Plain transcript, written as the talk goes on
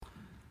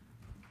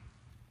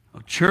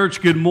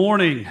Church, good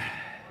morning.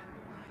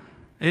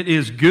 It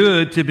is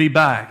good to be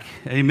back.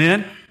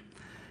 Amen.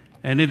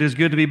 And it is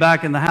good to be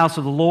back in the house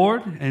of the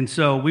Lord. And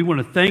so we want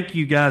to thank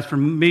you guys,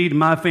 from me to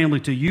my family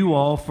to you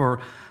all,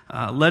 for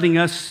letting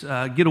us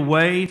get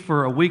away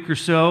for a week or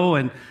so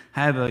and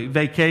have a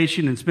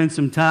vacation and spend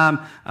some time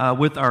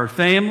with our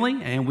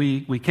family. And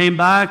we came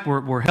back.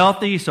 We're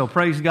healthy, so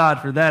praise God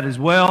for that as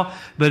well.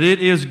 But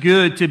it is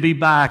good to be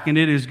back, and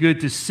it is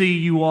good to see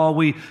you all.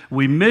 We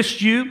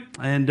missed you,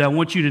 and I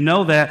want you to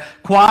know that.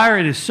 Choir,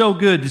 it is so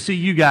good to see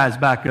you guys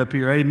back up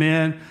here.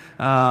 Amen.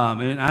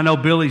 And I know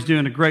Billy's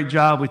doing a great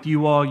job with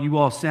you all. You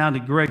all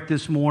sounded great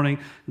this morning.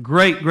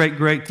 Great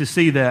to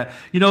see that.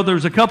 You know,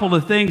 there's a couple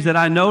of things that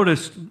I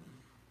noticed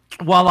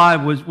while I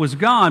was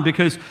gone,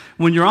 because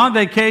when you're on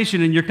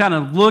vacation and you're kind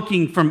of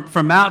looking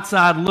from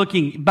outside,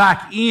 looking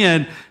back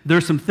in,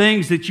 there's some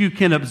things that you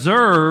can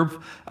observe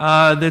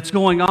that's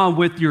going on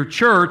with your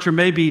church or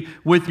maybe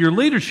with your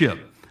leadership.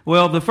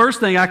 Well, the first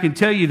thing I can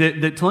tell you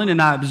that Talina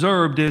and I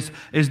observed is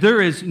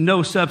there is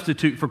no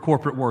substitute for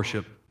corporate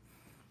worship.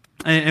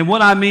 And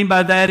what I mean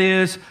by that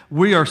is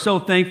we are so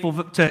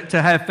thankful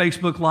to have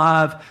Facebook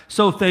Live,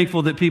 so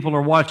thankful that people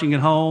are watching at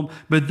home,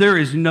 but there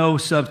is no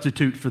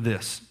substitute for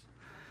this.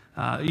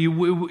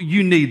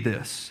 You need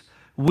this.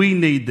 We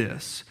need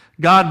this.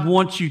 God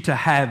wants you to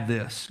have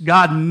this.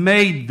 God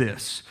made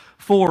this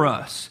for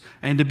us.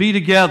 And to be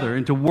together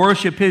and to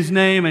worship His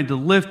name and to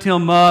lift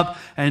Him up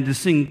and to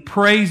sing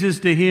praises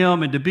to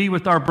Him and to be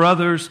with our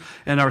brothers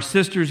and our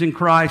sisters in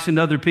Christ and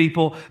other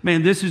people.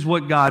 Man, this is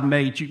what God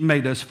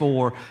made us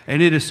for,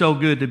 and it is so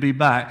good to be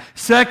back.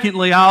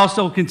 Secondly, I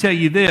also can tell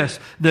you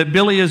this, that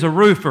Billy is a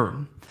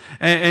roofer.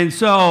 And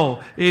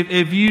so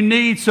if you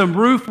need some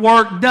roof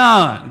work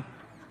done,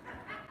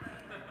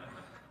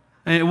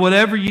 and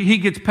whatever he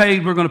gets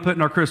paid, we're going to put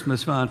in our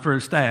Christmas fund for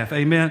his staff.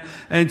 Amen.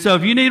 And so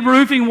if you need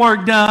roofing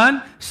work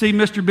done, see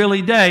Mr.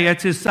 Billy Day.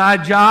 That's his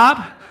side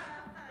job.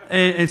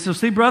 And so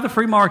see, brother,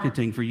 free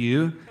marketing for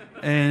you.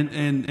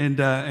 And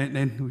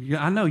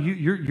I know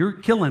you're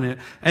killing it.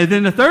 And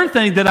then the third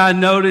thing that I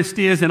noticed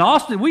is, and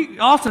Austin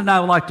and I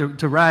would like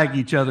to rag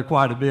each other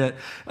quite a bit.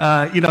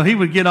 He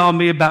would get on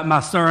me about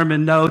my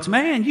sermon notes.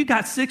 Man, you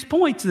got 6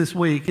 points this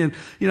week, and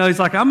he's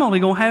like, I'm only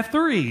gonna have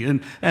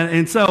 3.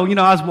 And so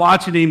I was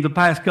watching him the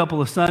past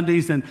couple of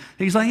Sundays, and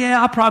he's like,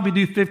 yeah, I'll probably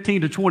do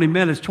 15 to 20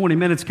 minutes. 20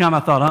 minutes come. I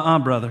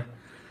thought, brother.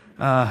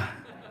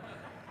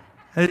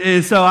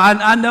 And so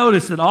I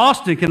noticed that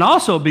Austin can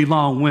also be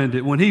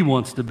long-winded when he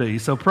wants to be.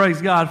 So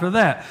praise God for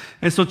that.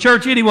 And so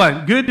church,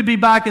 anyway, good to be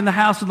back in the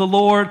house of the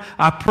Lord.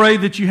 I pray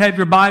that you have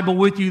your Bible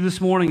with you this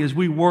morning as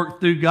we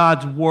work through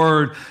God's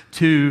Word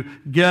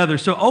together.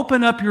 So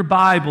open up your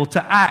Bible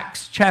to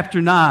Acts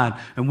chapter 9.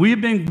 And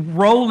we've been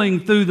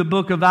rolling through the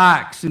book of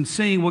Acts and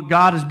seeing what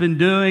God has been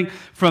doing,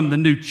 from the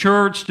new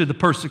church to the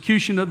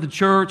persecution of the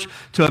church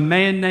to a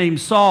man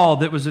named Saul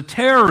that was a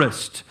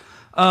terrorist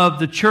of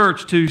the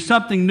church, to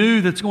something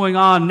new that's going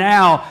on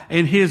now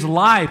in his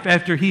life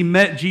after he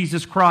met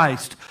Jesus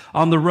Christ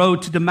on the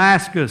road to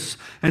Damascus.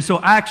 And so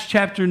Acts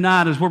chapter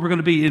 9 is where we're going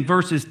to be in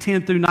verses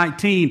 10 through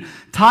 19.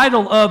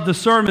 Title of the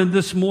sermon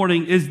this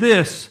morning is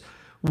this: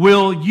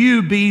 Will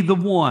you be the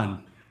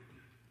one?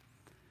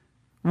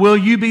 Will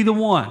you be the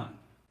one?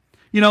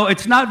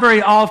 It's not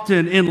very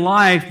often in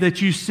life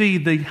that you see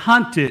the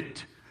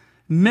hunted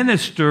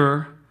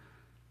minister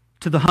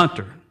to the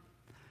hunter.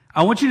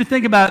 I want you to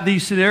think about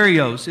these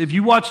scenarios. If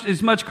you watched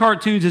as much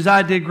cartoons as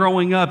I did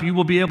growing up, you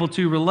will be able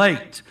to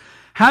relate.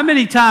 How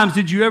many times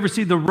did you ever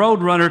see the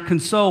Roadrunner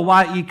console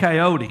Wile E.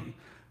 Coyote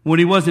when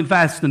he wasn't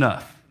fast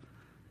enough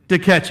to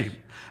catch him?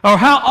 Or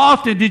how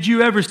often did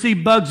you ever see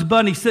Bugs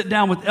Bunny sit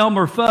down with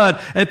Elmer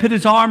Fudd and put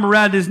his arm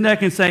around his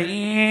neck and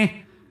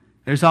say,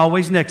 there's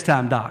always next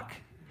time, Doc?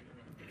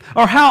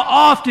 Or how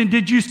often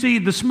did you see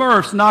the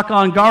Smurfs knock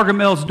on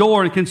Gargamel's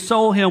door and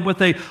console him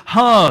with a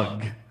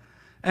hug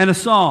and a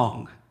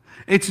song?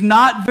 It's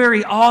not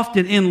very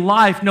often in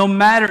life, no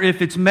matter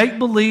if it's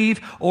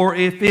make-believe or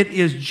if it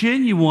is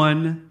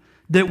genuine,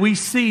 that we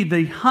see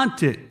the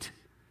hunted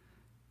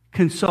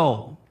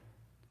console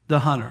the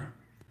hunter.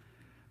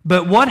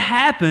 But what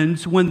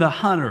happens when the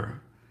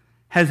hunter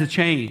has a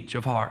change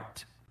of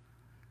heart?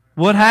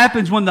 What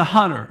happens when the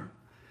hunter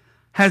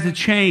has a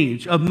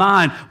change of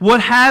mind?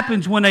 What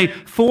happens when a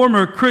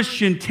former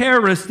Christian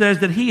terrorist says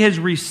that he has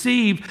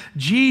received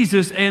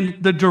Jesus and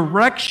the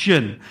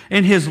direction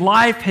in his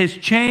life has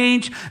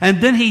changed, and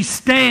then he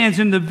stands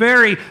in the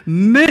very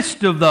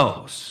midst of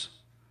those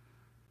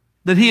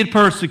that he had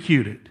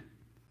persecuted?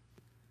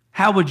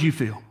 How would you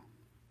feel?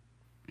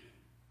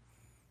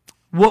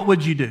 What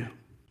would you do?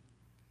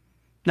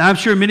 Now, I'm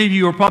sure many of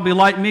you are probably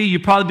like me.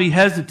 You'd probably be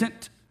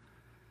hesitant.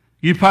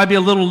 You'd probably be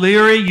a little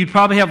leery. You'd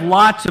probably have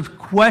lots of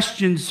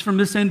questions from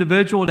this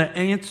individual to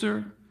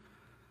answer.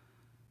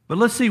 But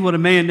let's see what a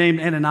man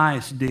named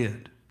Ananias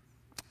did,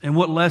 and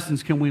what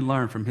lessons can we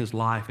learn from his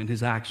life and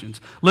his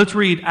actions. Let's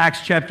read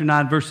Acts chapter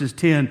 9, verses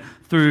 10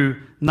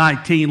 through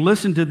 19.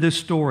 Listen to this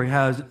story,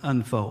 how it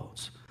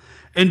unfolds.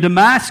 In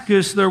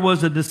Damascus, there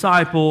was a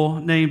disciple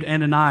named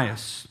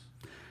Ananias,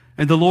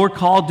 and the Lord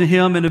called to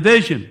him in a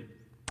vision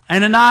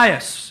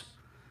Ananias.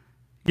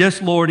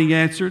 Yes, Lord, he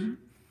answered.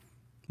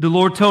 The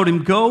Lord told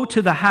him, go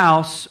to the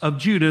house of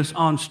Judas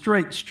on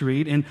Straight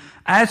Street and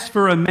ask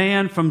for a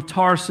man from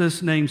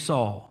Tarsus named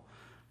Saul,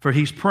 for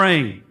he's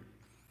praying.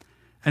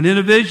 And in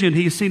a vision,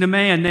 he has seen a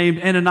man named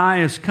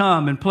Ananias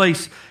come and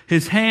place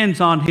his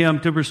hands on him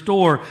to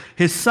restore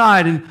his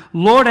sight. And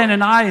Lord,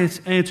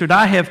 Ananias answered,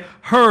 I have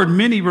heard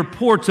many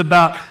reports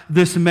about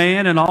this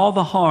man and all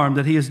the harm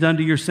that he has done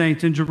to your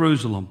saints in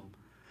Jerusalem.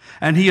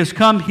 And he has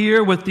come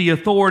here with the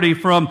authority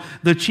from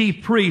the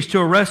chief priest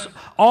to arrest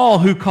all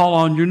who call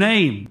on your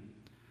name.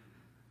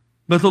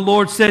 But the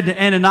Lord said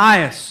to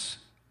Ananias,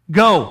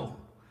 go.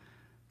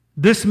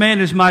 This man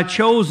is my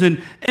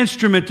chosen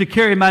instrument to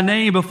carry my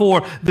name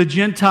before the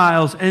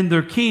Gentiles and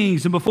their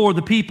kings and before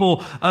the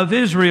people of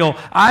Israel.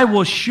 I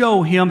will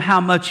show him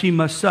how much he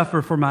must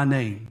suffer for my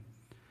name.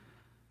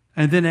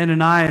 And then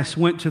Ananias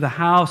went to the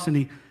house and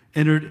he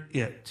entered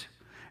it.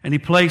 And he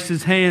placed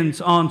his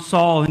hands on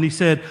Saul and he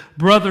said,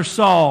 Brother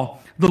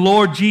Saul, the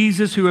Lord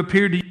Jesus who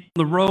appeared to you on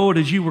the road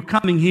as you were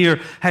coming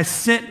here has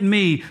sent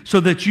me so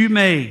that you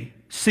may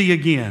see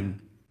again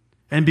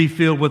and be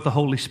filled with the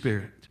Holy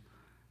Spirit.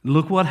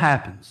 Look what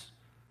happens.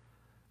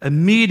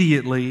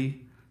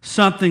 Immediately,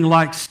 something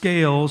like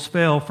scales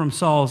fell from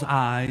Saul's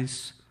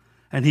eyes,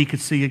 and he could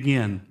see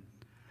again.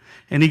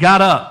 And he got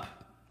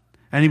up,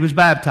 and he was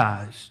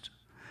baptized.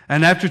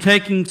 And after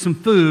taking some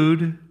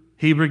food,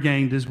 he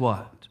regained his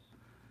what?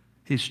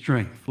 His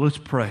strength. Let's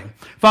pray.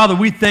 Father,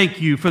 we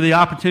thank you for the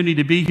opportunity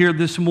to be here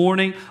this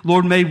morning.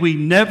 Lord, may we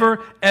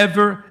never,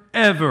 ever,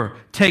 ever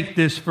take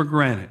this for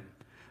granted.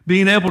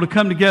 Being able to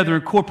come together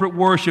in corporate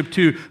worship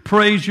to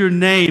praise your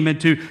name and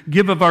to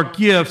give of our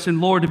gifts.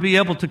 And Lord, to be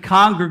able to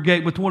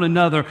congregate with one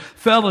another,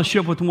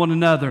 fellowship with one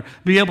another,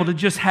 be able to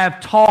just have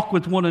talk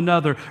with one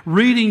another,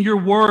 reading your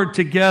word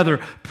together,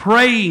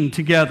 praying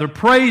together,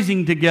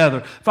 praising together.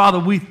 Father,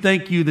 we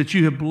thank you that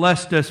you have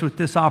blessed us with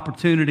this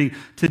opportunity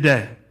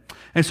today.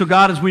 And so,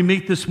 God, as we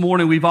meet this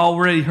morning, we've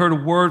already heard a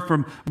word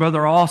from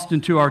Brother Austin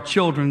to our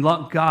children.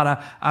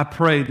 God, I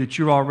pray that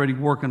you're already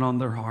working on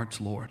their hearts,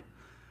 Lord.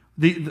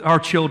 Our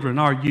children,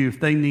 our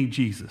youth, they need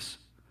Jesus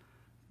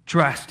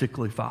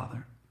drastically,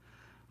 Father.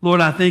 Lord,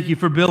 I thank you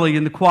for Billy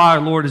and the choir,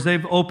 Lord, as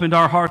they've opened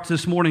our hearts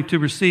this morning to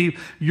receive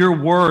your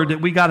word,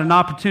 that we got an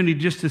opportunity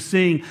just to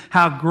sing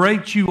how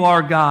great you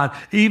are, God,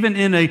 even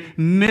in a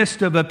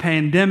midst of a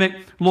pandemic,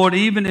 Lord,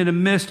 even in the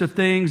midst of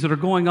things that are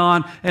going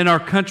on in our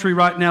country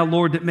right now,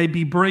 Lord, that may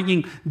be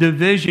bringing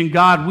division.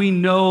 God, we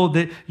know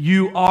that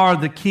you are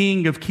the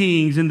King of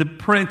Kings and the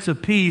Prince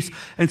of Peace.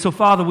 And so,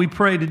 Father, we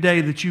pray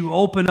today that you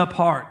open up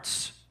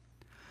hearts.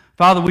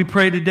 Father, we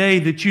pray today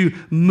that you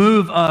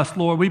move us,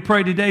 Lord. We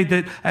pray today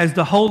that as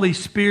the Holy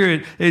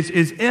Spirit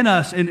is in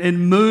us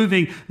and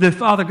moving, that,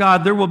 Father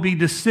God, there will be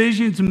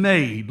decisions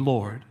made,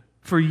 Lord,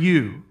 for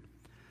you.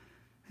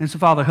 And so,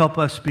 Father, help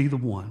us be the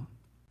one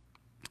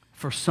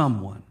for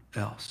someone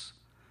else.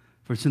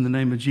 For it's in the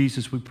name of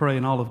Jesus we pray,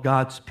 and all of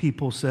God's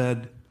people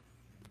said,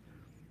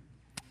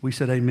 we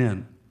said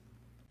amen.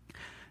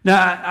 Now,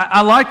 I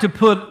like to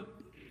put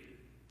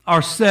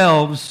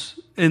ourselves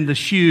in the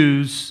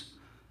shoes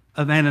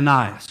of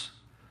Ananias.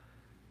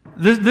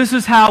 This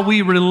is how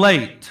we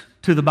relate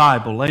to the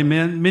Bible,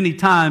 amen? Many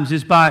times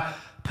is by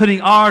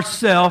putting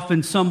ourselves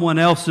in someone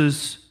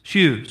else's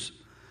shoes.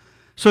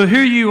 So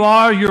here you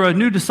are, you're a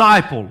new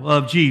disciple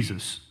of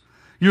Jesus.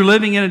 You're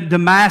living in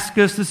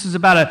Damascus. This is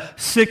about a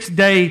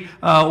 6-day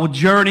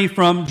journey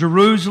from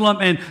Jerusalem,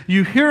 and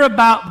you hear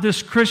about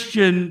this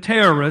Christian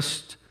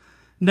terrorist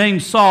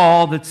named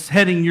Saul that's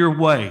heading your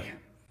way,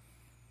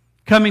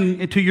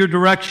 coming into your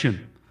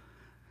direction.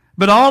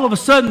 But all of a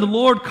sudden, the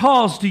Lord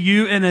calls to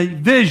you in a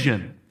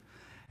vision,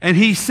 and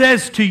he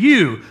says to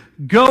you,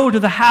 go to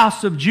the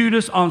house of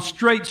Judas on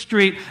Straight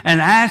Street and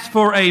ask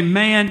for a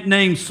man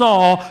named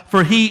Saul,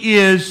 for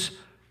he's...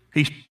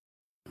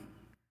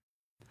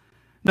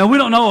 Now, we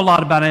don't know a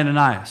lot about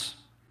Ananias.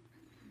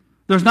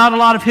 There's not a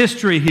lot of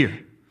history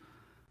here.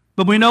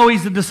 But we know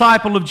he's a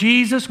disciple of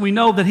Jesus. We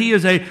know that he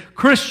is a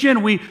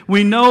Christian.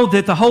 We know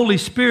that the Holy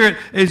Spirit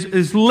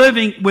is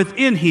living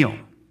within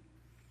him.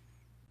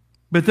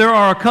 But there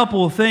are a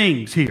couple of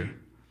things here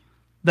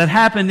that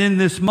happened in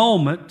this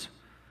moment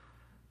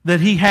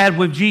that he had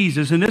with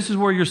Jesus. And this is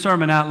where your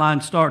sermon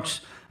outline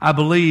starts, I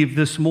believe,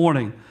 this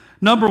morning.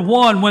 Number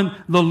one, when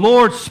the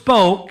Lord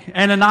spoke,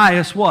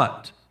 Ananias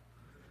what?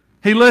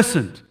 He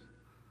listened.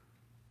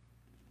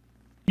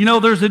 You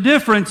know, there's a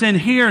difference in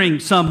hearing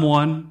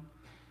someone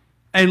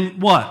and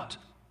what?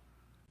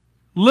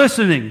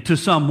 Listening to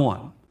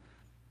someone.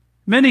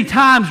 Many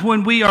times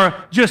when we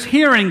are just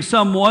hearing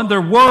someone,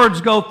 their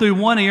words go through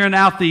one ear and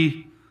out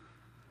the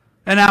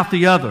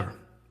other.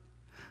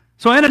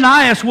 So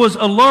Ananias was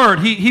alert.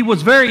 He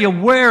was very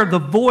aware of the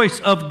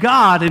voice of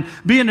God. And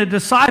being a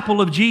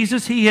disciple of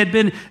Jesus, he had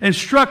been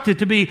instructed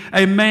to be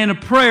a man of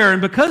prayer. And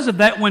because of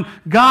that, when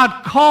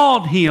God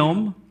called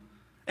him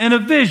in a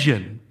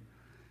vision,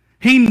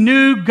 he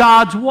knew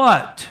God's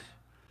what?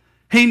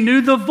 He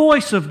knew the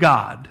voice of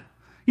God.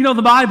 You know,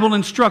 the Bible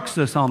instructs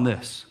us on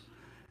this.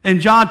 In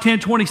John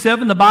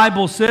 10:27, the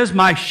Bible says,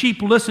 my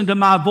sheep listen to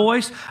my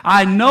voice.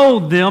 I know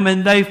them,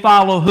 and they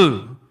follow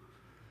who?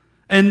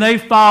 And they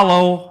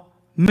follow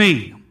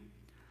me.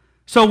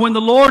 So when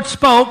the Lord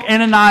spoke,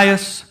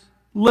 Ananias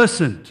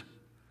listened.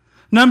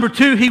 Number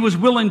two, he was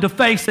willing to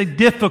face a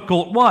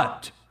difficult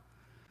what?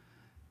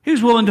 He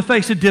was willing to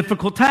face a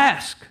difficult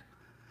task.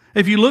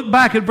 If you look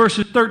back at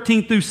verses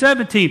 13 through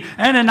 17,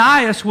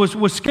 Ananias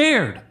was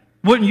scared.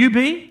 Wouldn't you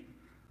be?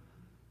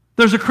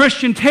 There's a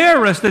Christian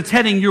terrorist that's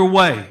heading your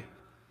way.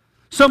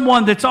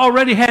 Someone that's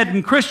already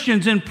had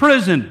Christians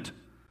imprisoned,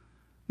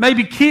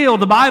 maybe killed.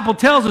 The Bible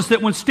tells us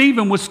that when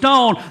Stephen was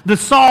stoned, the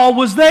Saul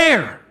was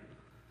there.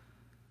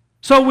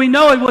 So we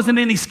know it wasn't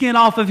any skin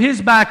off of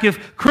his back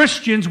if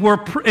Christians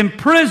were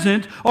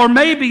imprisoned, or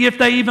maybe if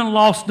they even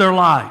lost their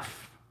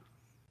life.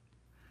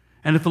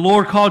 And if the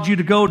Lord called you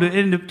to go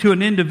to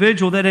an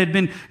individual that had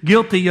been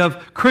guilty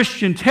of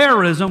Christian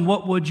terrorism,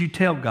 what would you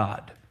tell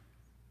God?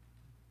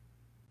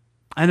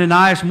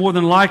 Ananias more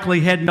than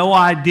likely had no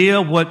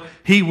idea what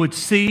he would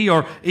see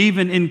or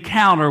even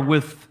encounter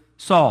with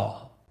Saul.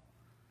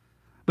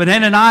 But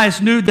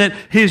Ananias knew that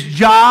his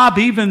job,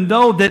 even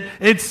though that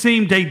it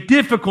seemed a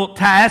difficult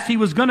task, he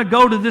was going to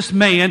go to this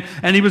man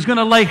and he was going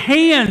to lay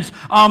hands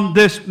on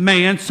this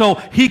man so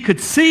he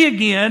could see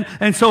again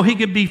and so he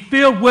could be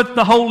filled with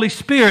the Holy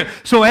Spirit.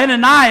 So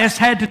Ananias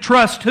had to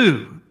trust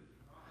who?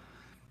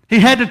 He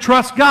had to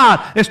trust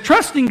God. Is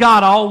trusting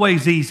God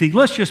always easy?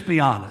 Let's just be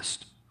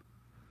honest.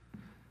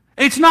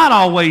 It's not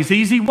always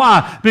easy.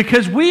 Why?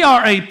 Because we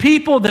are a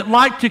people that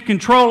like to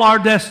control our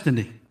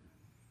destiny.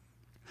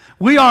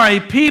 We are a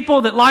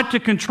people that like to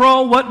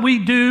control what we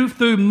do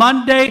through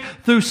Monday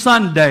through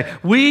Sunday.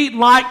 We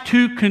like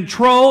to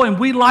control and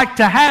we like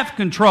to have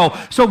control.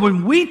 So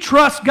when we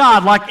trust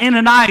God like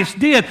Ananias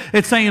did,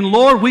 it's saying,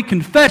 Lord, we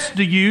confess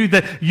to you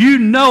that you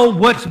know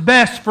what's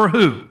best for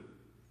who?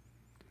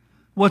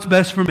 What's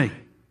best for me?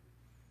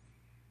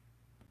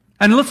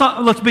 And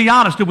let's be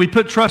honest, do we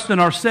put trust in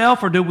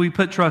ourselves or do we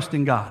put trust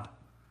in God?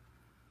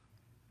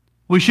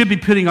 We should be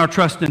putting our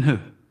trust in who?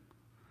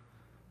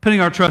 Putting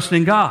our trust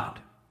in God.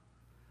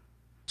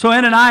 So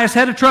Ananias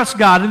had to trust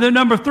God. And then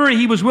number three,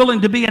 he was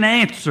willing to be an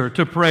answer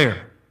to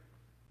prayer.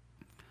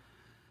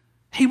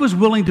 He was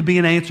willing to be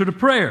an answer to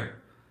prayer.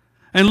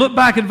 And look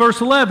back at verse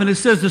 11. It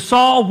says that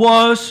Saul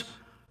was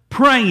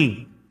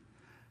praying.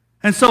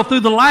 And so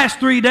through the last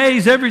 3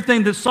 days,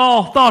 everything that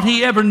Saul thought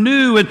he ever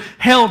knew and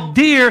held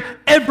dear,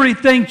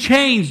 everything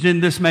changed in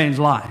this man's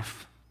life.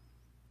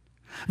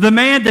 The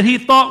man that he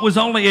thought was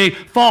only a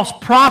false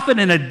prophet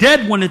and a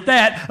dead one at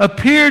that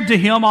appeared to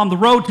him on the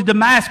road to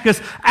Damascus,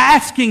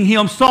 asking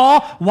him,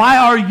 Saul, why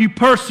are you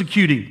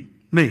persecuting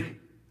me?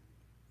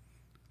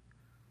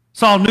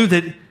 Saul knew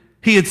that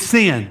he had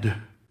sinned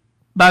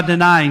by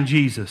denying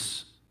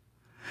Jesus.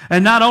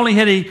 And not only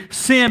had he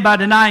sinned by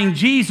denying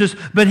Jesus,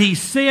 but he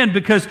sinned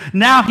because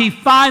now he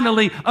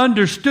finally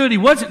understood he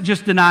wasn't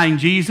just denying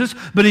Jesus,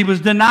 but he was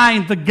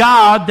denying the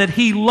God that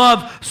he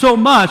loved so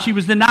much. He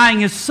was denying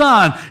his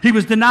son. He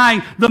was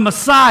denying the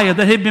Messiah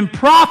that had been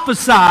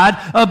prophesied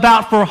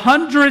about for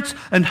hundreds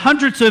and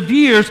hundreds of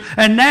years.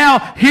 And now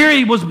here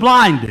he was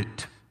blinded.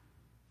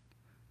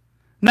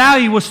 Now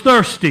he was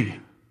thirsty.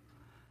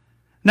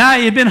 Now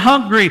he had been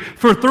hungry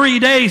for 3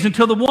 days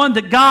until the one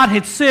that God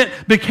had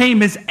sent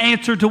became his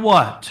answer to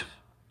what?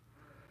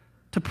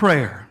 To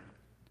prayer.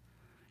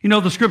 You know,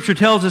 the scripture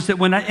tells us that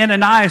when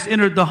Ananias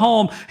entered the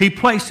home, he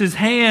placed his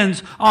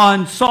hands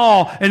on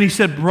Saul and he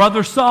said,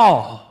 Brother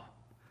Saul,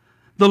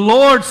 the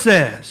Lord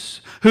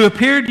says, who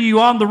appeared to you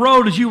on the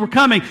road as you were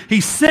coming,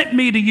 he sent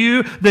me to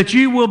you that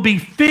you will be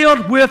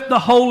filled with the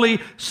Holy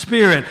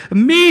Spirit.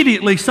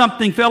 Immediately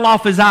something fell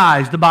off his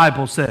eyes, the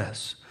Bible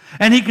says.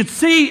 And he could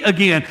see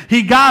again.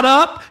 He got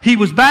up, he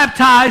was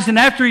baptized, and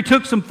after he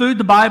took some food,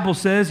 the Bible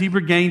says he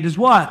regained his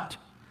what?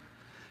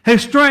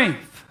 His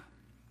strength.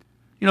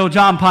 You know,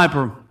 John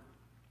Piper,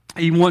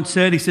 he once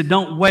said, he said,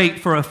 don't wait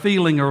for a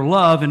feeling or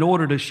love in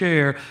order to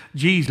share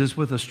Jesus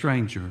with a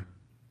stranger.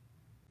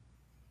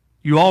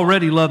 You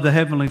already love the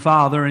Heavenly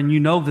Father, and you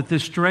know that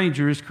this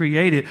stranger is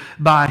created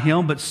by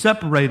Him, but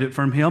separated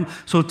from Him.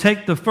 So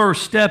take the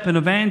first step in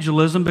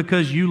evangelism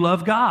because you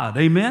love God.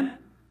 Amen?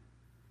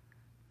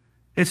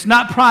 It's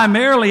not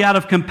primarily out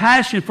of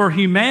compassion for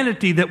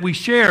humanity that we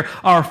share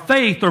our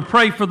faith or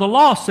pray for the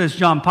lost, says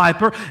John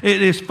Piper.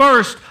 It is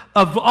first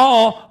of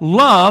all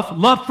love.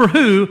 Love for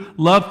who?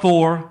 Love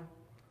for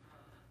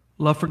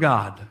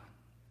God.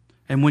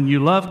 And when you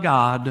love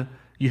God,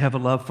 you have a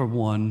love for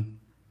one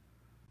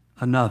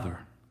another.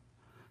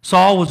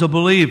 Saul was a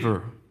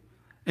believer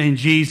in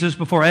Jesus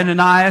before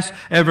Ananias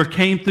ever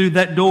came through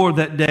that door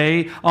that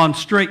day on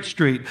Straight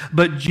Street.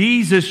 But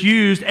Jesus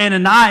used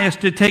Ananias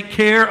to take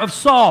care of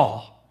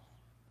Saul,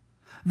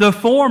 the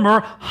former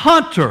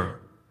hunter,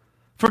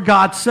 for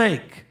God's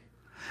sake.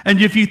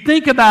 And if you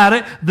think about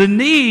it, the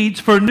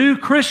needs for new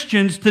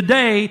Christians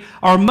today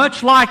are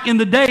much like in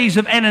the days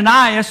of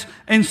Ananias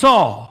and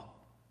Saul.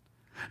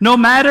 No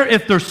matter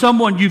if there's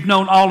someone you've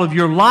known all of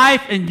your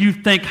life and you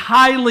think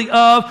highly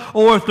of,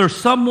 or if there's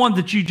someone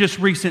that you just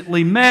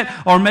recently met,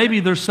 or maybe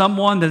there's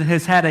someone that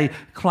has had a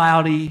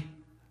cloudy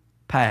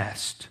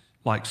past,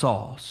 like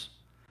Saul's.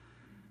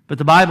 But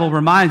the Bible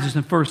reminds us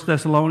in 1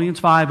 Thessalonians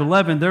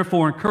 5:11,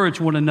 therefore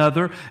encourage one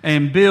another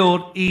and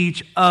build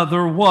each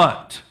other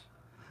what?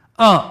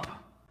 Up.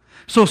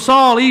 So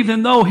Saul,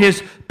 even though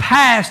his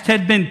past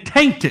had been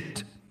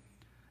tainted,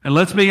 and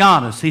let's be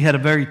honest, he had a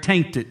very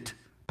tainted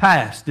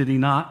past, did he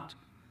not?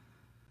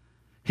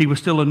 He was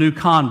still a new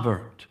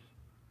convert.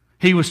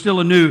 He was still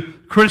a new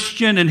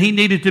Christian, and he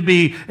needed to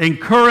be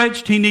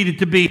encouraged. He needed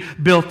to be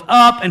built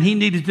up, and he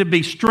needed to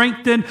be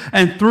strengthened.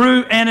 And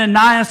through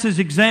Ananias'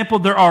 example,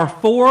 there are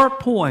 4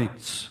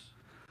 points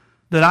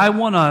that I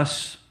want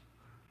us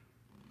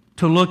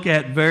to look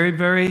at very,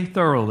 very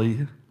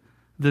thoroughly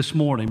this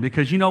morning.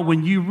 Because, you know,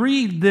 when you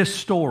read this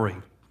story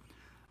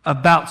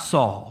about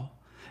Saul,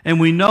 and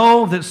we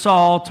know that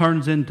Saul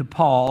turns into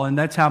Paul, and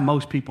that's how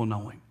most people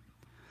know him.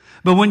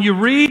 But when you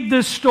read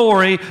this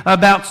story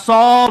about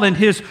Saul and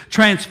his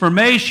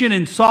transformation,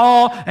 and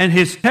Saul and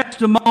his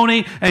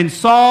testimony, and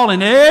Saul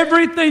and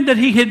everything that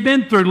he had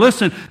been through,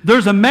 listen,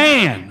 there's a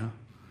man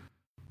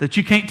that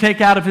you can't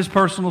take out of his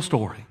personal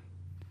story.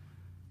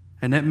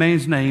 And that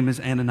man's name is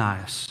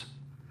Ananias.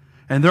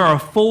 And there are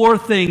 4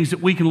 things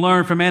that we can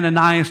learn from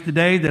Ananias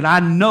today that I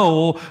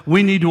know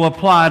we need to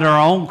apply to our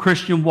own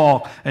Christian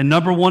walk. And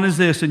number 1 is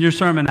this in your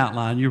sermon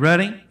outline. You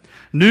ready?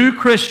 New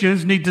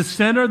Christians need to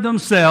center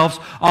themselves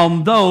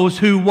on those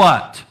who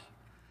what?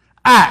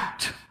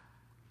 Act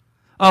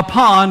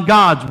upon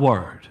God's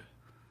Word.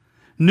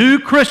 New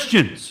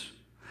Christians.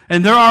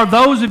 And there are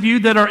those of you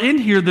that are in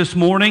here this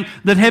morning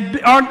that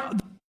are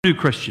new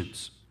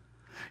Christians.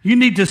 You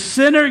need to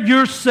center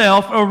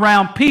yourself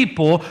around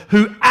people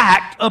who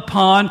act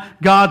upon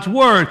God's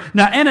Word.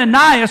 Now,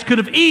 Ananias could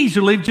have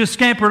easily just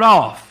scampered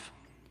off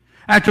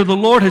after the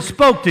Lord had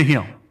spoke to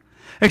him,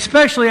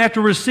 especially after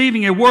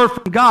receiving a word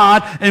from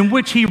God in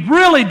which he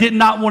really did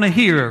not want to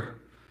hear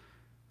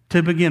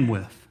to begin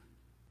with.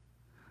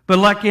 But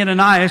like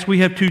Ananias, we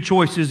have 2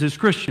 choices as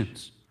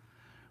Christians.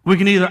 We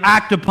can either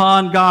act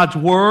upon God's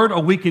Word,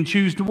 or we can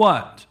choose to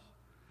what?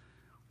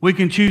 We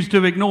can choose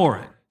to ignore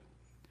it.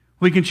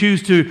 We can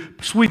choose to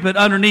sweep it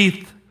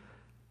underneath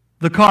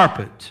the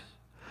carpet.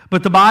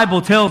 But the Bible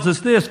tells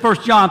us this,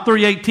 1 John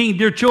 3:18,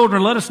 dear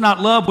children, let us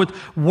not love with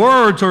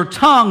words or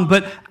tongue,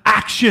 but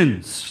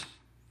actions.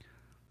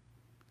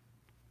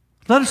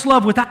 Let us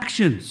love with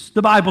actions,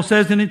 the Bible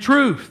says, and in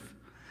truth.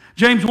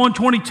 James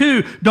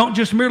 1:22, don't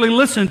just merely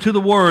listen to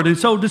the Word and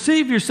so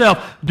deceive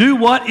yourself. Do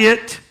what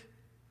it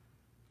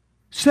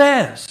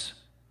says.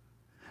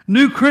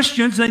 New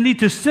Christians, they need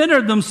to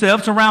center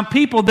themselves around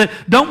people that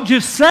don't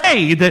just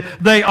say that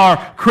they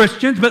are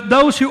Christians, but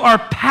those who are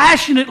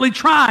passionately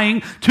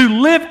trying to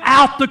live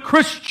out the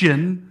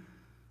Christian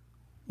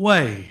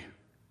way.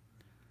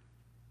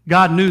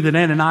 God knew that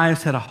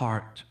Ananias had a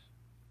heart.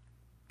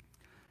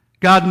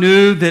 God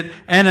knew that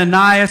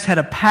Ananias had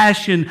a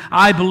passion,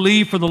 I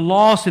believe, for the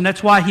lost, and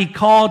that's why he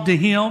called to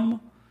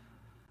him.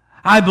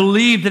 I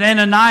believe that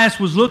Ananias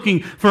was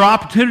looking for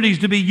opportunities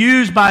to be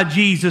used by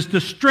Jesus to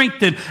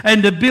strengthen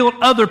and to build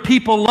other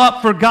people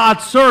up for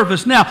God's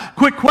service. Now,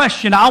 quick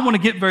question. I want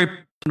to get very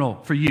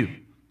personal for you,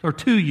 or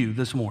to you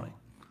this morning.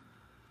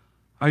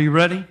 Are you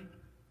ready?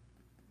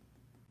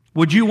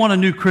 Would you want a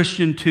new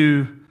Christian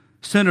to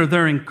center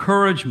their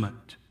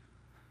encouragement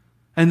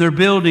and their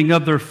building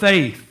of their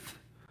faith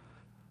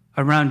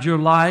around your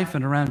life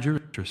and around your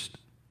interest?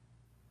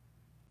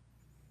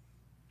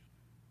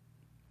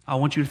 I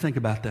want you to think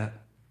about that.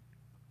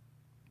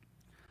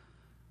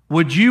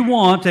 Would you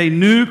want a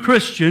new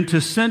Christian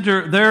to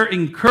center their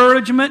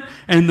encouragement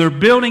and their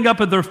building up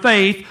of their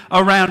faith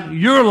around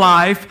your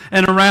life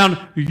and around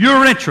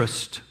your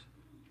interest?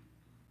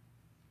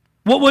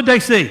 What would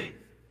they see?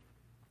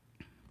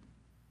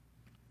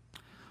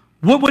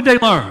 What would they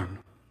learn?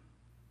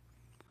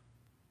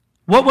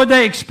 What would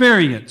they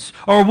experience?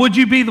 Or would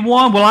you be the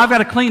one, well, I've got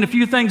to clean a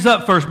few things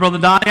up first, Brother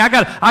Donnie. I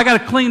got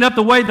to clean up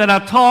the way that I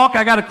talk.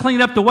 I got to clean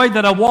up the way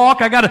that I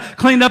walk. I got to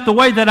clean up the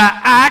way that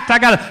I act. I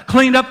got to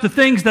clean up the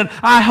things that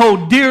I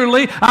hold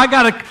dearly. I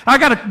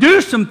got to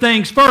do some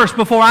things first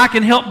before I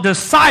can help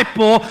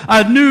disciple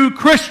a new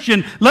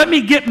Christian. Let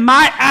me get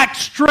my act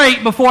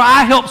straight before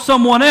I help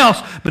someone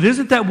else. But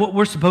isn't that what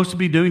we're supposed to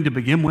be doing to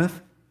begin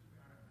with?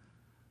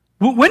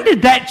 When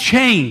did that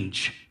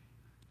change,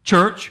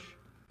 church?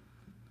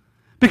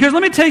 Because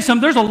let me tell you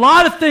something, there's a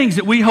lot of things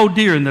that we hold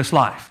dear in this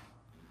life.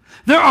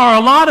 There are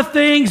a lot of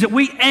things that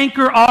we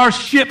anchor our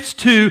ships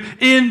to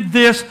in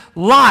this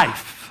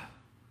life.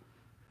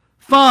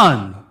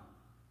 Fun,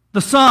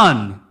 the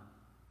sun,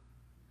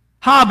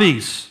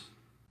 hobbies,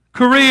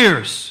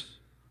 careers,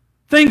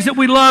 things that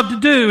we love to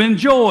do,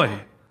 enjoy.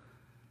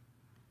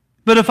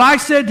 But if I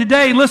said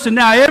today, listen,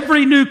 now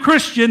every new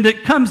Christian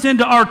that comes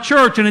into our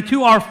church and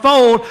into our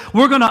fold,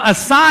 we're going to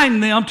assign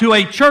them to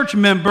a church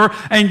member,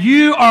 and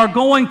you are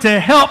going to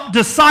help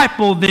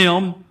disciple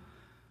them,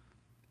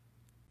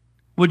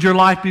 would your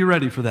life be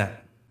ready for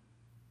that?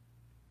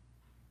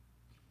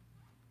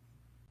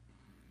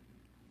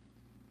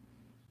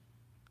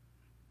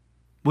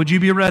 Would you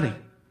be ready?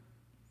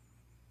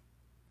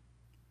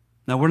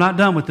 Now, we're not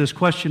done with this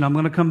question. I'm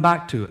going to come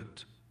back to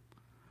it.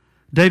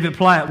 David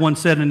Platt once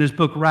said in his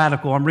book,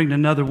 Radical, I'm reading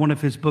another one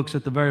of his books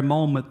at the very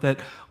moment that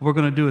we're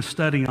going to do a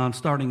study on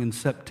starting in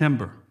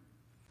September.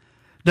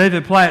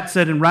 David Platt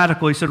said in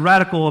Radical, he said,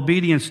 radical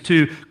obedience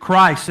to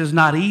Christ is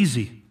not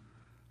easy.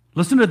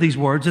 Listen to these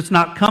words. It's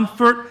not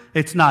comfort.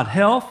 It's not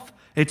health.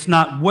 It's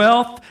not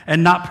wealth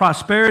and not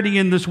prosperity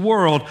in this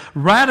world.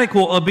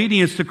 Radical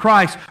obedience to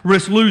Christ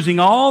risks losing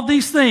all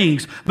these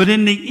things, but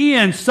in the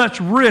end,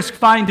 such risk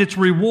find its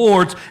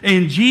rewards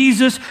in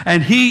Jesus,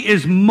 and He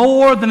is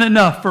more than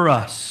enough for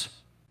us.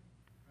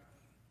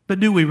 But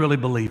do we really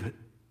believe it?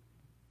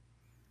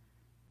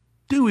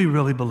 Do we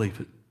really believe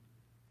it?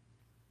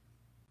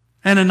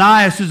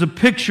 Ananias is a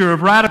picture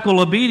of radical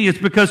obedience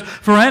because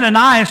for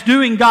Ananias,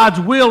 doing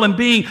God's will and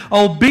being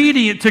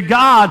obedient to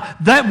God,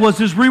 that was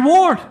his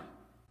reward.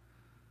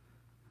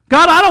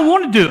 God, I don't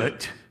want to do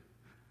it.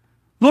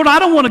 Lord, I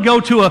don't want to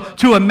go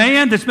to a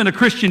man that's been a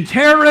Christian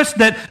terrorist,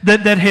 that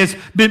has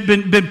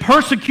been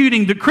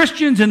persecuting the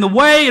Christians in the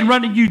way and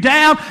running you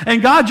down. And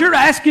God, you're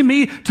asking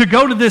me to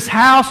go to this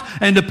house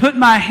and to put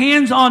my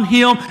hands on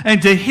him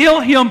and to heal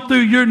him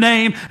through your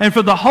name and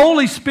for the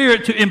Holy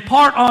Spirit to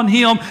impart on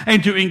him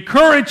and to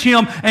encourage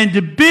him and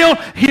to build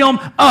him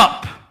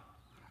up.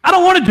 I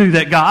don't want to do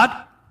that, God.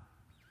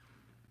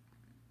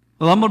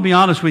 Well, I'm going to be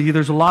honest with you.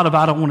 There's a lot of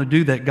I don't want to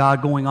do that,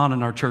 God, going on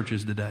in our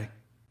churches today.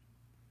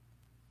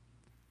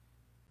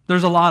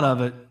 There's a lot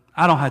of it.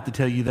 I don't have to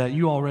tell you that.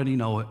 You already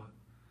know it.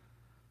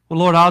 Well,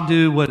 Lord, I'll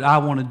do what I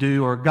want to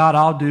do, or God,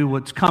 I'll do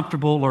what's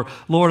comfortable, or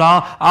Lord,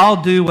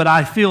 I'll do what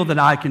I feel that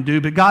I can do.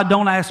 But God,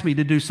 don't ask me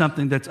to do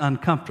something that's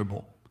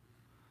uncomfortable.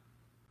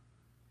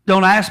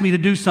 Don't ask me to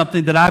do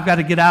something that I've got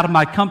to get out of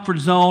my comfort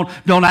zone.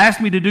 Don't ask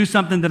me to do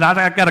something that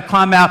I've got to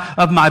climb out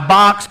of my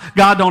box.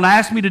 God, don't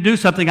ask me to do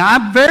something.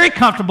 I'm very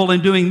comfortable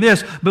in doing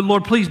this, but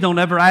Lord, please don't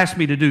ever ask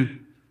me to do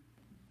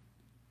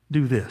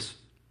this.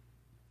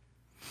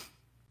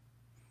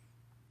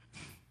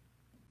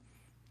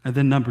 And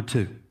then number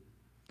two,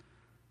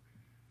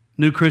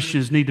 new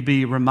Christians need to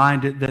be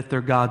reminded that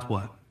they're God's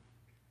what?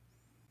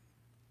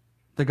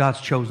 They're God's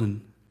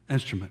chosen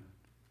instrument.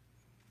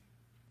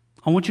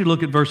 I want you to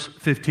look at verse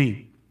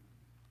 15.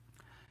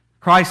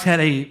 Christ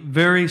had a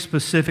very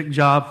specific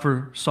job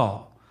for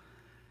Saul.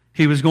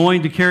 He was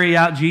going to carry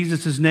out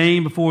Jesus'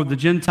 name before the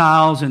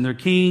Gentiles and their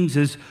kings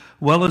as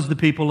well as the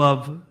people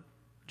of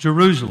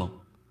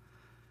Jerusalem.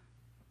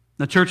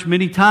 Now, church,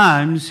 many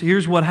times,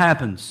 here's what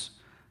happens.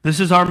 This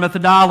is our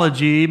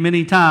methodology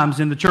many times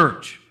in the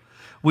church.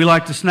 We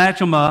like to snatch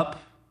them up.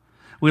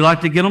 We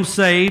like to get them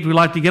saved. We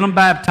like to get them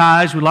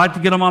baptized. We like to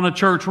get them on a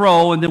church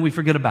roll, and then we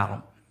forget about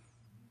them.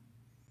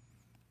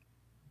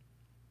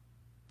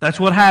 That's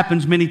what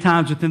happens many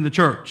times within the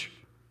church.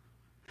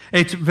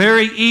 It's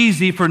very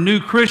easy for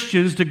new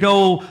Christians to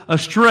go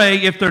astray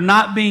if they're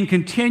not being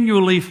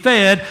continually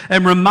fed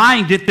and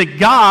reminded that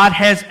God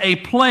has a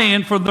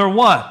plan for their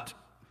what?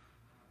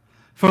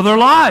 For their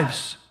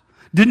lives.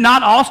 Did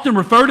not Austin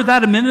refer to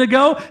that a minute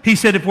ago? He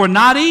said if we're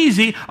not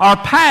easy, our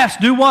paths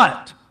do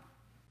what?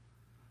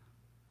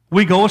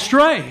 We go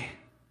astray.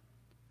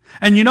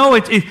 And you know,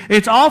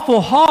 it's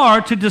awful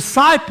hard to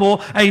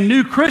disciple a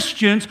new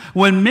Christian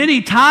when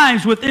many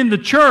times within the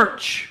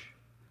church,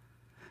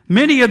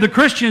 many of the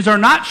Christians are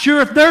not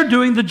sure if they're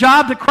doing the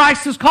job that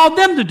Christ has called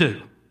them to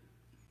do.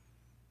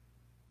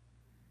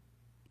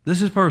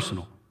 This is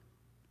personal.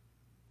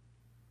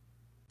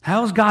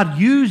 How is God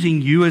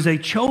using you as a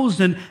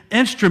chosen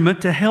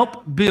instrument to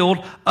help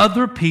build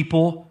other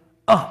people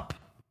up?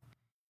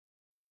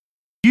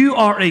 You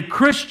are a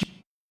Christian.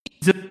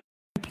 He has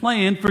a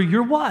plan for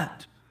your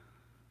what?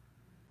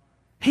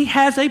 He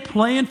has a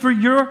plan for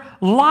your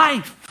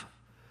life.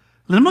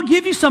 I'm going to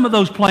give you some of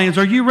those plans.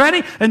 Are you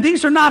ready? And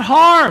these are not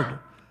hard.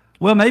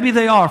 Well, maybe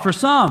they are for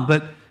some,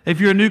 but if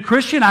you're a new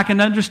Christian, I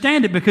can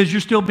understand it because you're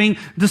still being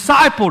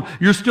discipled.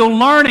 You're still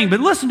learning. But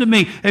listen to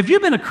me. If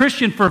you've been a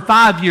Christian for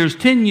 5 years,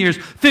 10 years,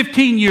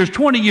 15 years,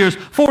 20 years,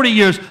 40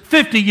 years,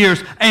 50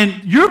 years,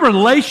 and your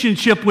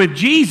relationship with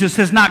Jesus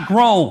has not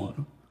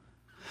grown,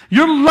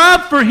 your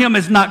love for Him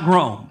has not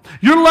grown,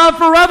 your love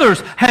for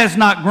others has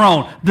not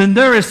grown, then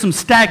there is some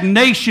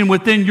stagnation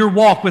within your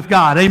walk with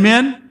God.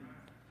 Amen?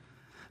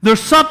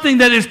 There's something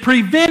that is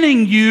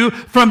preventing you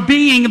from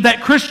being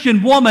that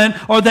Christian woman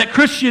or that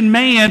Christian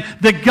man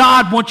that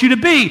God wants you to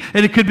be.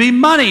 And it could be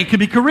money, it could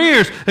be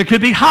careers, it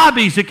could be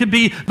hobbies, it could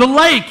be the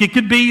lake, it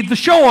could be the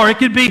shore, it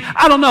could be,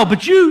 I don't know,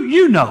 but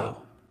you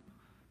know.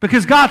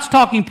 Because God's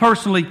talking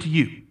personally to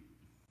you.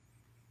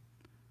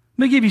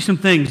 Let me give you some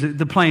things,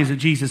 the plans that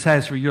Jesus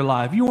has for your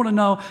life. You want to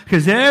know?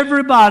 Because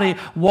everybody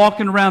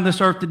walking around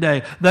this earth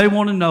today, they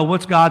want to know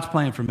what's God's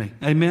plan for me.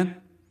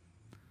 Amen?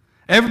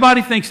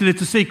 Everybody thinks that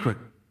it's a secret.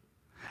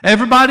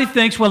 Everybody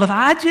thinks, well, if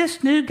I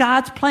just knew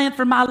God's plan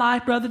for my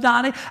life, Brother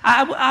Donnie,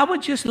 I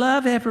would just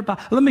love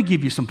everybody. Let me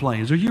give you some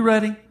plans. Are you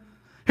ready?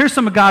 Here's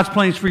some of God's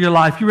plans for your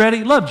life. You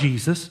ready? Love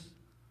Jesus.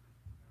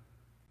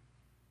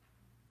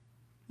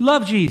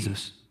 Love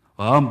Jesus.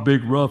 Well, I'm a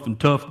big, rough, and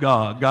tough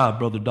guy,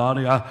 Brother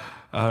Donnie.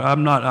 I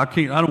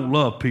don't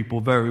love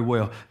people very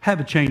well. Have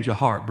a change of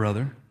heart,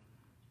 brother.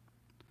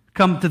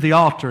 Come to the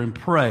altar and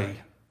pray.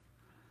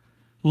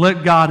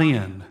 Let God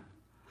in.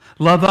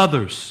 Love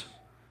others.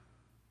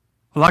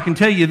 Well, I can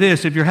tell you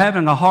this, if you're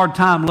having a hard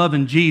time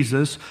loving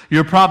Jesus,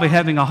 you're probably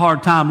having a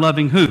hard time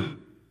loving who?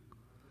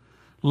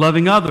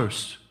 Loving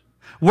others.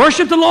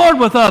 Worship the Lord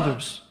with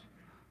others.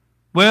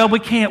 Well, we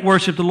can't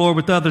worship the Lord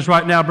with others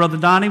right now, Brother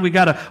Donnie. We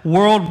got a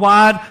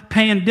worldwide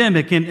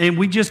pandemic, and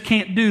we just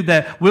can't do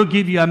that. We'll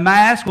give you a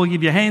mask. We'll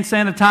give you hand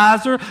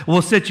sanitizer.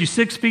 We'll set you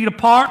 6 feet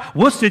apart.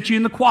 We'll sit you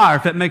in the choir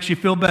if that makes you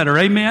feel better.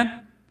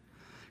 Amen?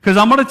 Because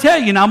I'm going to tell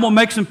you now, I'm going to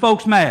make some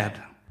folks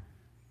mad.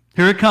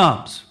 Here it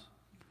comes.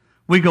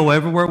 We go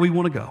everywhere we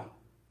want to go.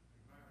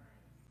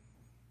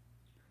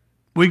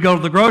 We go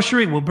to the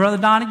grocery. Well, Brother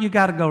Donnie, you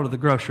got to go to the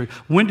grocery.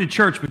 When did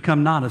church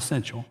become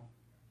non-essential?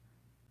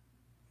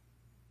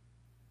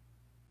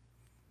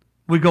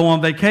 We go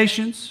on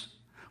vacations.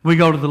 We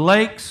go to the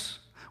lakes.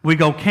 We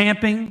go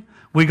camping.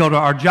 We go to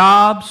our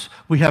jobs.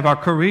 We have our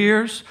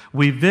careers.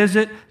 We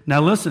visit.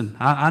 Now listen,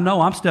 I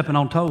know I'm stepping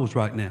on toes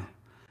right now.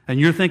 And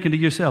you're thinking to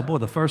yourself, boy,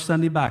 the first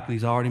Sunday back, and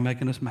he's already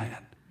making us mad.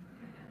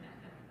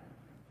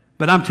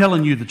 But I'm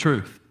telling you the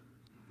truth.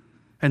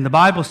 And the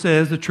Bible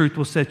says the truth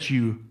will set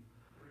you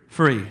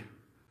free.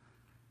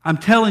 I'm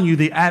telling you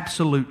the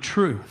absolute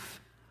truth.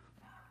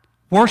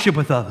 Worship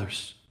with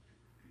others.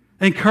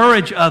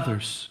 Encourage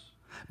others.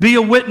 Be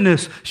a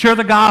witness. Share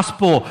the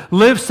gospel.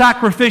 Live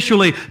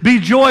sacrificially. Be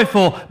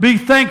joyful. Be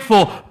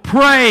thankful.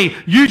 Pray.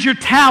 Use your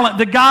talent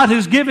that God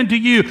has given to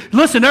you.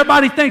 Listen,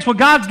 everybody thinks, well,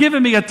 God's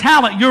given me a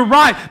talent. You're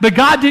right. But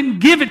God didn't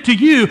give it to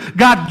you.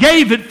 God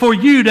gave it for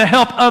you to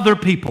help other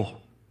people.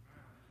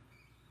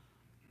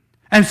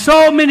 And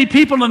so many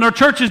people in our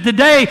churches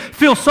today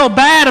feel so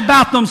bad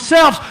about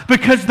themselves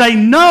because they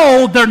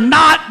know they're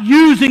not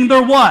using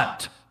their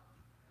what?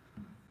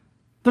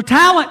 Their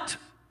talent.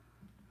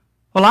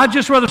 Well, I'd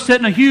just rather sit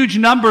in a huge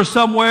number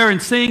somewhere and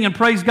sing and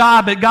praise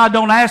God, but God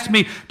don't ask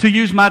me to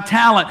use my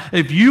talent.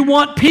 If you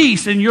want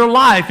peace in your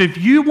life, if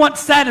you want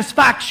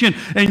satisfaction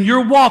in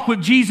your walk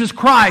with Jesus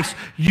Christ,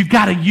 you've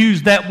got to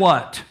use that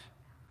what?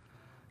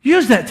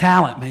 Use that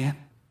talent, man.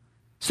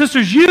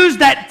 Sisters, use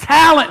that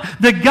talent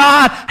that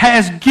God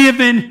has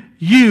given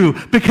you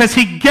because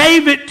He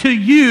gave it to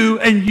you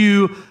and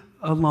you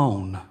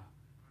alone.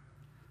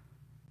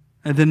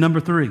 And then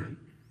number 3,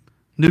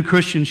 new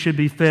Christians should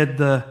be fed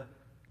the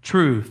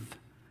truth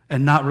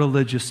and not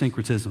religious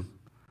syncretism.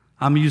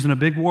 I'm using a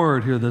big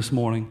word here this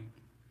morning.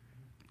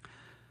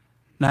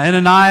 Now,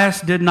 Ananias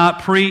did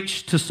not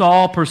preach to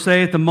Saul per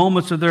se at the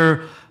moments of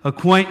their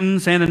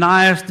acquaintance.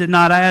 Ananias did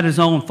not add his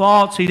own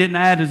thoughts. He didn't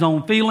add his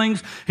own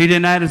feelings. He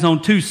didn't add his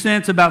own 2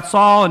 cents about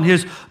Saul and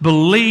his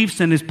beliefs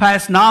and his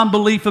past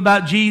non-belief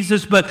about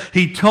Jesus, but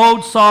he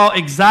told Saul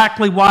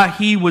exactly why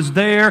he was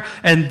there,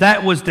 and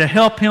that was to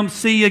help him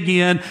see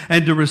again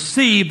and to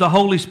receive the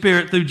Holy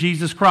Spirit through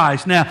Jesus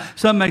Christ. Now,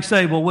 some may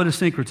say, well, what is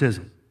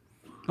syncretism?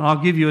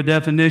 I'll give you a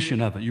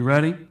definition of it. You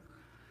ready?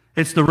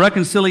 It's the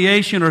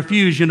reconciliation or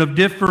fusion of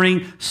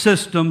differing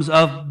systems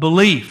of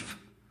belief.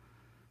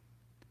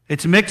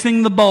 It's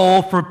mixing the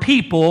bowl for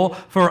people,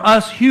 for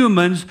us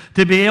humans,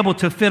 to be able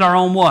to fit our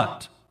own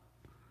what?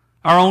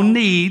 Our own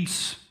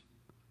needs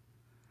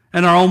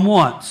and our own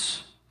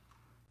wants.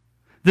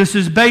 This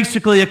is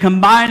basically a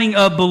combining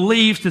of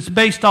beliefs that's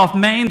based off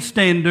man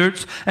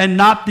standards and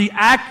not the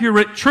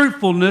accurate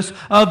truthfulness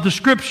of the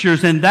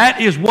Scriptures. And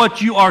that is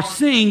what you are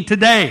seeing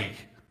today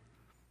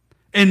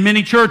in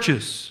many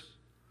churches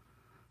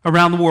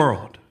around the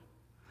world.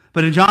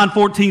 But in John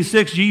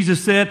 14:6,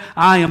 Jesus said,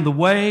 I am the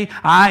way,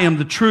 I am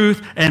the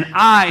truth, and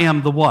I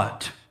am the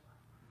what?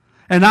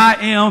 And I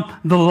am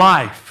the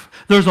life.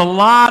 There's a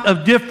lot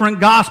of different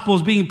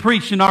gospels being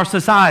preached in our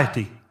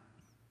society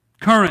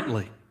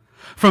currently.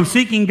 From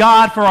seeking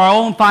God for our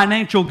own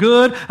financial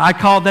good, I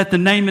call that the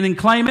name it and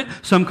claim it.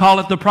 Some call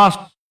it the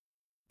prosperity.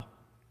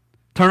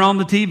 Turn on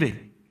the TV.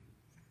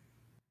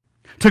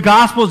 To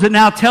gospels that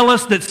now tell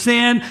us that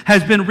sin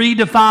has been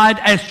redefined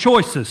as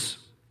choices.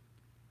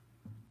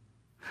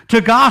 To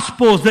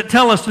gospels that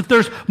tell us that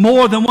there's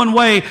more than one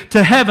way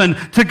to heaven.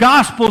 To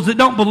gospels that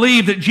don't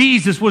believe that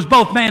Jesus was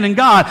both man and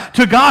God.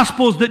 To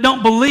gospels that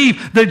don't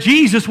believe that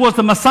Jesus was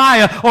the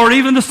Messiah or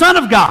even the Son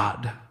of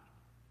God.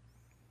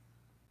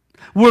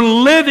 We're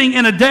living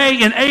in a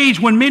day and age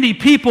when many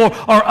people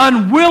are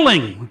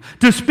unwilling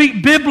to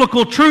speak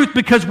biblical truth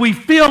because we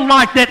feel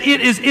like that it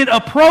is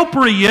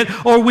inappropriate,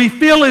 or we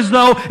feel as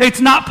though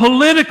it's not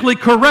politically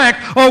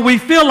correct, or we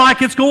feel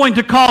like it's going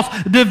to cause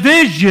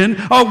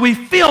division, or we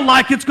feel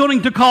like it's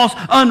going to cause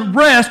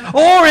unrest,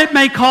 or it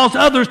may cause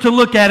others to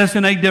look at us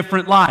in a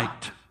different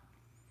light.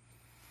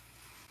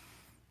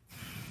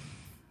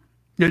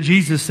 Yet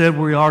Jesus said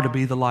we are to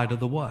be the light of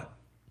the what?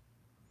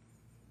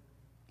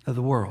 Of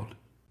the world.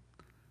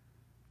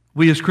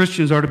 We as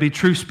Christians are to be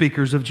truth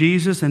speakers of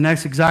Jesus, and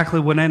that's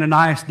exactly what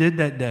Ananias did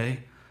that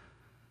day.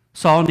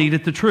 Saul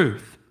needed the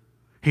truth.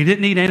 He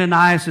didn't need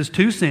Ananias'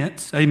 2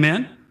 cents.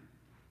 Amen?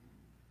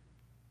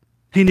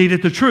 He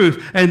needed the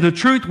truth. And the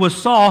truth was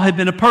Saul had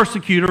been a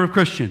persecutor of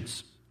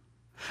Christians.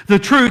 The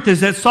truth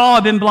is that Saul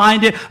had been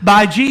blinded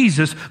by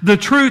Jesus. The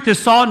truth is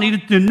Saul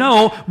needed to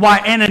know why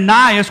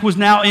Ananias was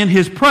now in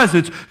his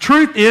presence.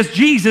 Truth is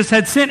Jesus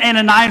had sent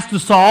Ananias to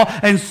Saul,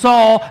 and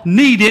Saul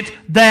needed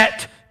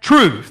that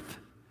truth.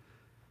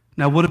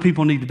 Now, what do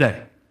people need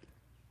today?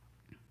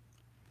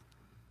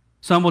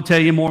 Some will tell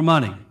you more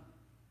money.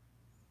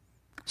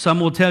 Some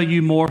will tell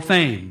you more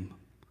fame.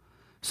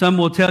 Some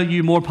will tell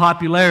you more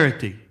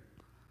popularity.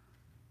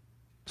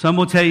 Some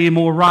will tell you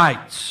more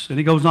rights. And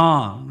it goes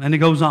on, and it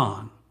goes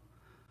on.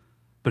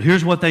 But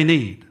here's what they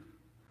need.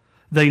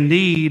 They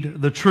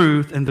need the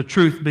truth, and the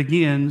truth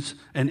begins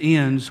and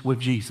ends with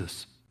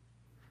Jesus.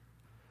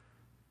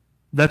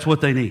 That's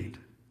what they need.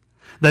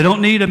 They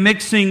don't need a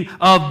mixing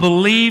of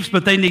beliefs,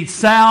 but they need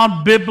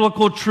sound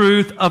biblical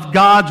truth of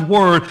God's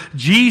Word.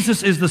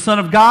 Jesus is the Son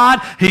of God.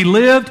 He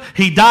lived,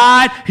 He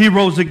died, He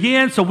rose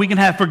again so we can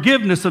have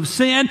forgiveness of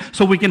sin,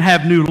 so we can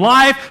have new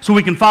life, so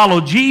we can follow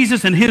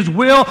Jesus and His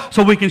will,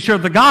 so we can share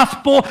the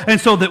gospel,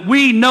 and so that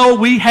we know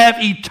we have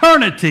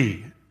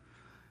eternity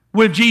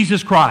with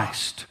Jesus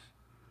Christ.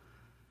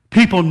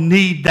 People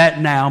need that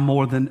now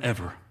more than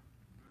ever.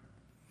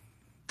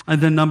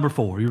 And then number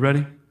 4, you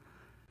ready?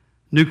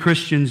 New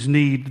Christians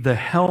need the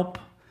help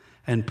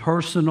and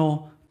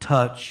personal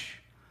touch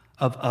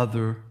of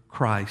other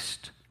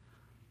Christ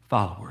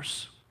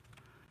followers.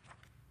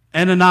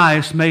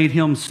 Ananias made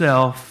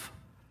himself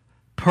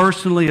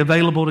personally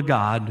available to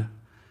God,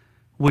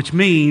 which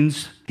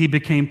means he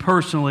became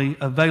personally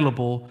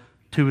available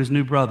to his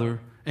new brother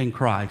in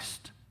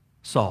Christ,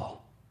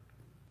 Saul.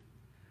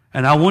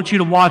 And I want you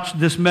to watch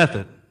this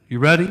method. You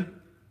ready?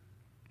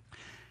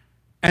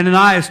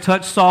 Ananias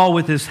touched Saul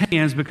with his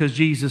hands because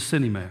Jesus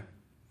sent him there.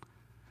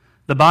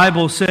 The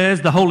Bible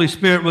says the Holy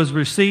Spirit was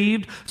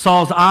received.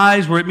 Saul's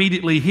eyes were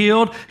immediately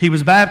healed. He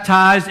was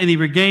baptized and he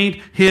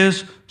regained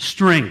his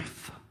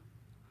strength.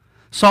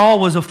 Saul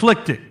was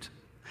afflicted,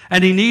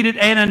 and he needed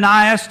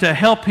Ananias to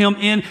help him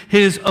in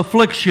his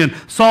affliction.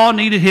 Saul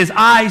needed his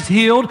eyes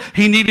healed.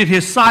 He needed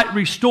his sight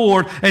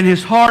restored and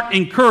his heart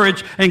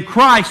encouraged, and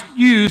Christ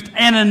used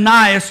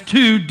Ananias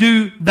to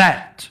do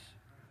that.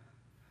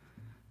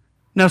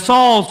 Now,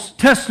 Saul's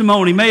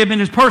testimony may have been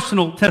his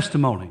personal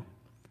testimony,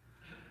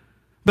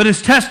 but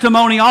his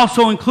testimony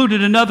also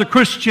included another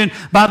Christian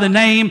by the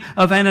name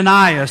of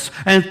Ananias.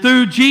 And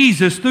through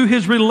Jesus, through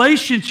his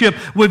relationship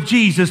with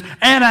Jesus,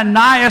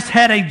 Ananias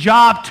had a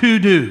job to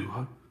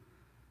do.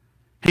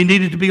 He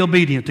needed to be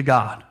obedient to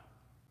God.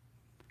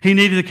 He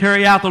needed to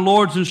carry out the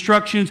Lord's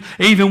instructions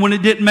even when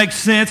it didn't make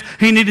sense.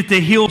 He needed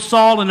to heal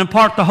Saul and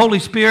impart the Holy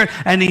Spirit,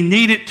 and he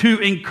needed to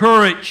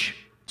encourage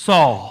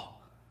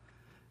Saul.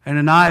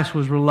 Ananias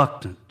was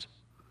reluctant.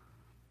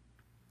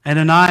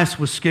 Ananias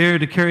was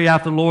scared to carry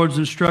out the Lord's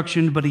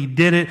instructions, but he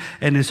did it,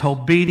 and his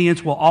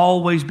obedience will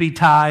always be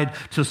tied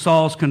to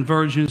Saul's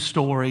conversion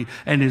story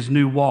and his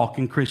new walk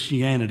in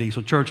Christianity.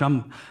 So, church,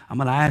 I'm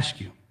going to ask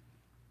you.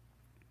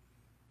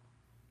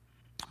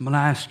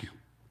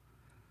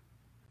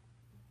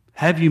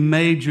 Have you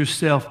made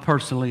yourself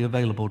personally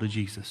available to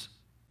Jesus?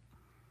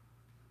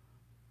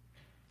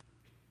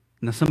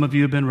 Now, some of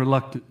you have been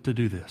reluctant to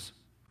do this,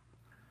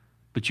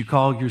 but you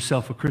call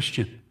yourself a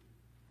Christian.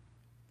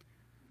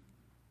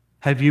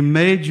 Have you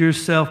made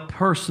yourself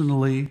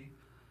personally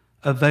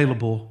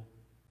available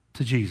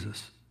to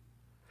Jesus?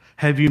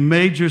 Have you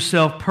made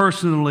yourself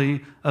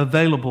personally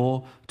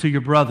available to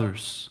your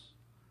brothers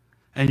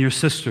and your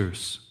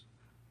sisters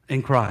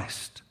in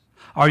Christ?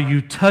 Are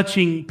you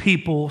touching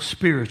people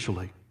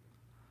spiritually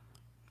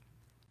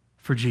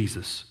for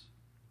Jesus?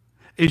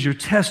 Is your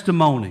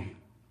testimony,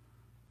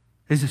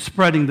 is it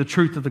spreading the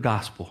truth of the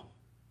gospel?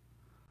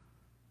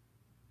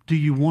 Do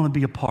you want to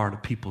be a part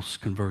of people's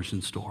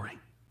conversion story?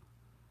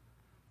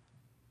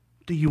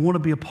 Do you want to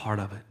be a part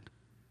of it?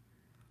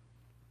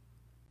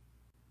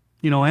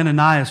 You know,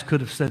 Ananias could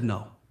have said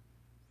no.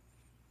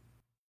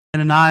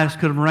 Ananias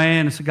could have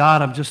ran and said,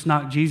 God, I'm just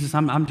not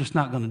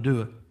going to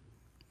do it.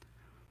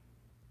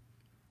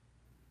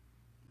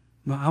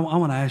 I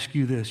want to ask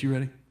you this. You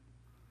ready?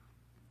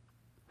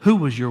 Who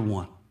was your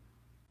one?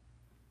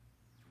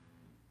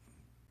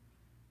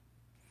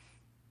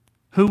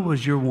 Who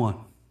was your one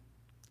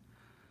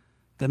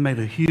that made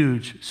a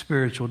huge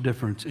spiritual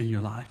difference in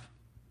your life?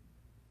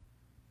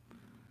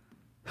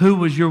 Who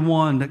was your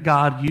one that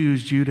God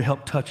used you to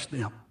help touch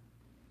them?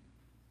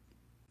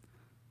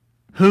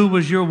 Who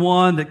was your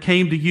one that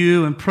came to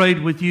you and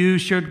prayed with you,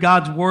 shared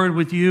God's word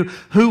with you?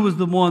 Who was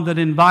the one that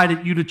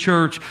invited you to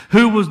church?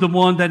 Who was the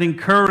one that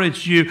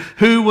encouraged you?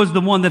 Who was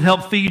the one that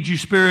helped feed you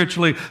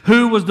spiritually?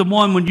 Who was the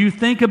one, when you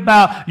think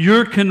about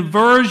your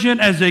conversion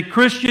as a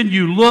Christian,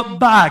 you look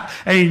back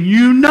and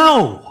you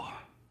know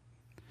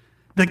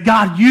that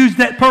God used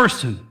that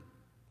person?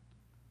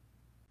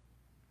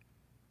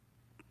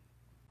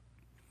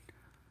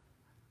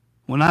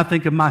 When I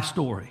think of my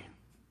story,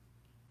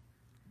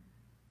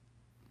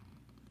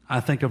 I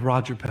think of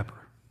Roger Pepper.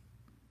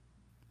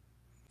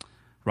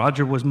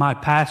 Roger was my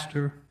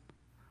pastor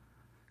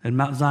at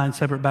Mount Zion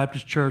Separate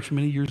Baptist Church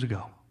many years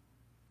ago.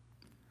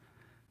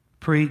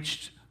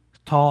 Preached,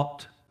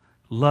 taught,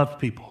 loved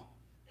people.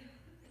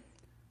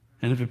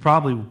 And if it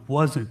probably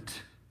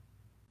wasn't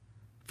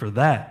for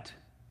that,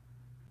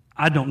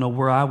 I don't know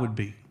where I would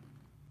be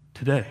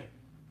today.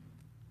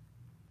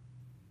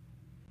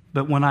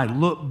 But when I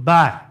look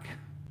back,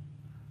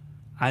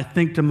 I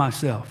think to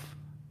myself,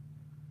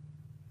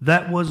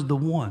 that was the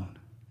one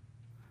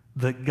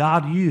that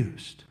God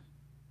used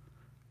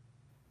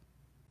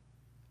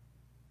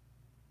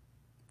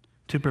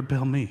to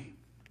propel me.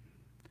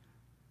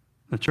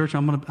 The church,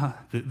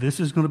 this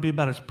is going to be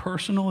about as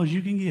personal as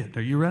you can get.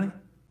 Are you ready?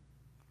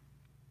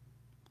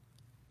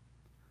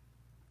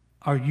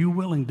 Are you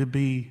willing to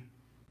be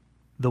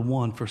the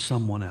one for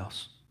someone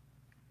else?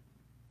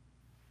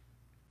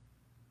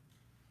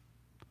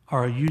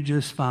 Or are you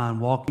just fine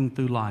walking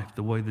through life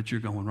the way that you're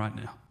going right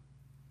now?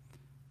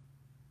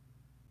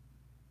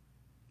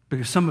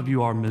 Because some of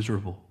you are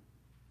miserable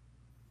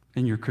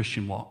in your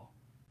Christian walk.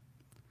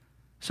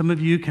 Some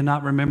of you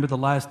cannot remember the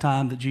last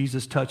time that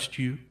Jesus touched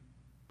you.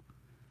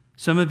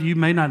 Some of you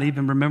may not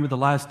even remember the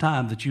last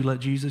time that you let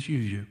Jesus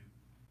use you.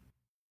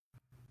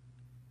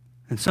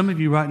 And some of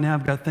you right now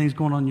have got things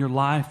going on in your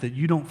life that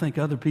you don't think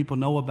other people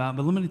know about.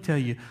 But let me tell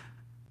you,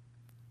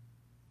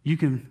 you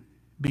can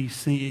be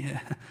seen.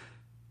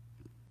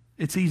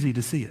 It's easy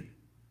to see it.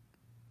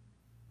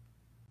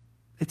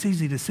 It's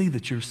easy to see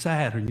that you're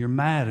sad and you're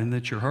mad and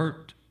that you're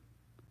hurt.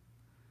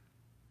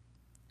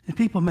 And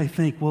people may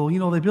think, well,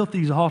 they built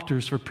these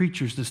altars for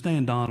preachers to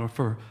stand on or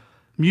for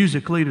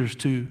music leaders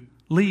to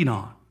lead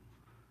on.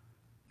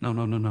 No.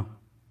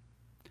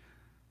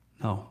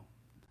 No.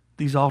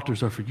 These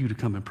altars are for you to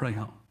come and pray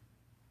on.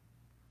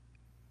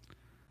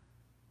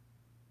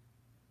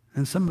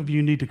 And some of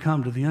you need to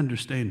come to the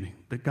understanding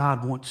that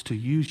God wants to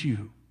use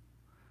you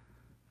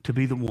to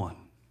be the one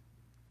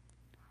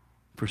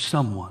for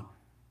someone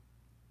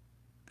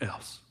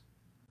else.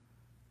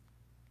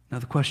 Now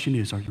the question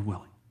is, are you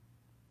willing?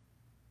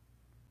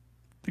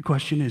 The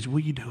question is,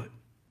 will you do it?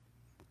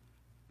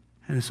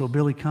 And so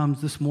Billy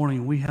comes this morning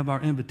and we have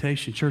our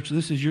invitation. Church,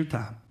 this is your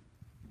time.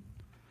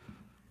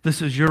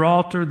 This is your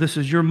altar. This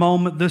is your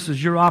moment. This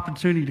is your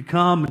opportunity to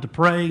come and to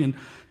pray and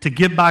to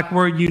get back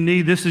where you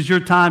need. This is your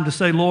time to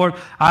say, Lord,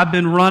 I've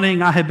been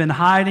running. I have been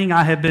hiding.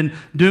 I have been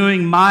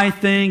doing my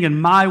thing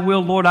and my will.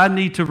 Lord, I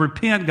need to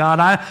repent, God.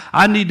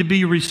 I need to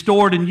be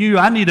restored in you.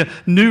 I need a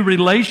new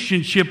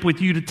relationship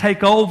with you to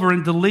take over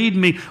and to lead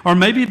me. Or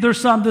maybe there's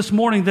some this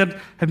morning that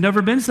have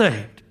never been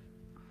saved.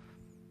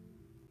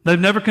 They've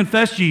never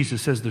confessed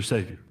Jesus as their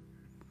Savior.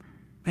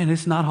 Man,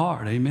 it's not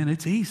hard. Amen.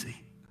 It's easy.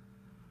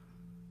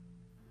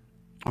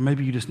 Or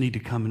maybe you just need to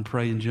come and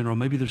pray in general.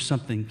 Maybe there's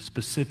something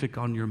specific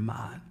on your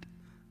mind.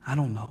 I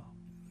don't know.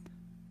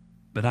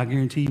 But I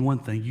guarantee you one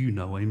thing, you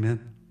know,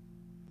 amen?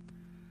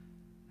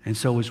 And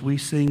so as we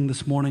sing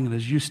this morning and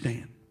as you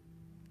stand,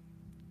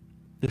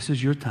 this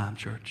is your time,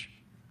 church.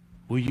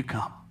 Will you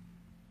come?